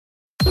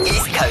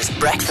Coast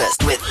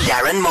Breakfast with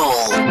Darren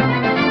Maul.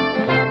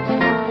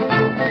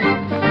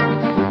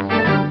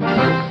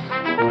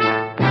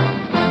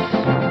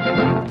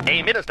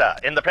 A minister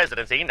in the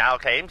presidency now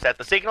claims that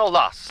the signal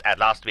loss at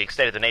last week's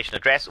State of the Nation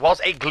address was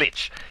a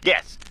glitch.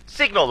 Yes,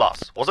 signal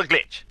loss was a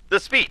glitch. The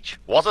speech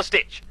was a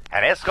stitch.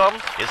 And Eskom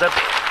is a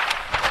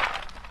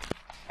bitch.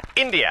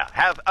 India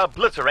have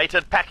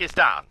obliterated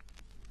Pakistan.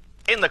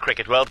 In the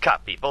Cricket World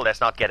Cup, people,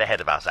 let's not get ahead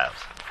of ourselves.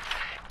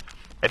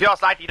 If you're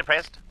slightly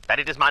depressed that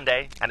it is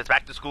Monday and it's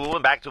back to school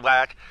and back to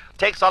work,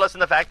 take solace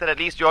in the fact that at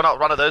least you're not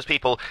one of those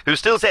people who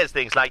still says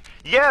things like,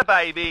 yeah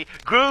baby,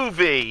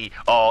 groovy,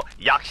 or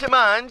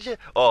yakshamanj,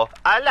 or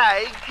I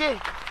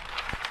like.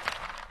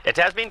 It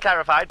has been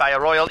clarified by a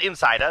royal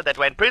insider that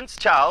when Prince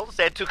Charles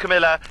said to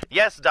Camilla,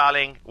 yes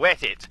darling,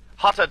 wet it,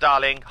 hotter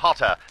darling,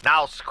 hotter,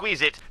 now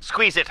squeeze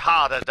it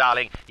harder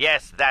darling,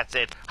 yes that's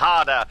it,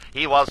 harder,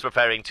 he was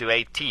referring to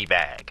a tea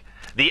bag.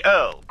 The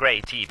Earl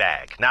Grey tea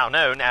bag, now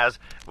known as,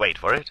 wait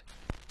for it,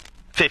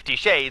 50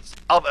 Shades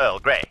of Earl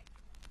Grey.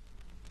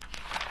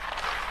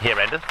 Here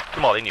endeth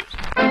the Mauling News.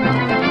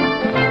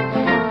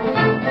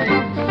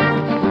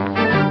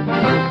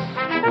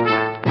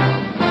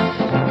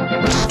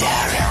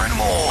 Darren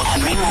Maul.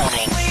 Every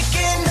morning.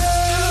 Waking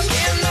up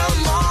in the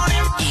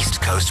morning.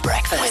 East Coast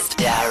Breakfast.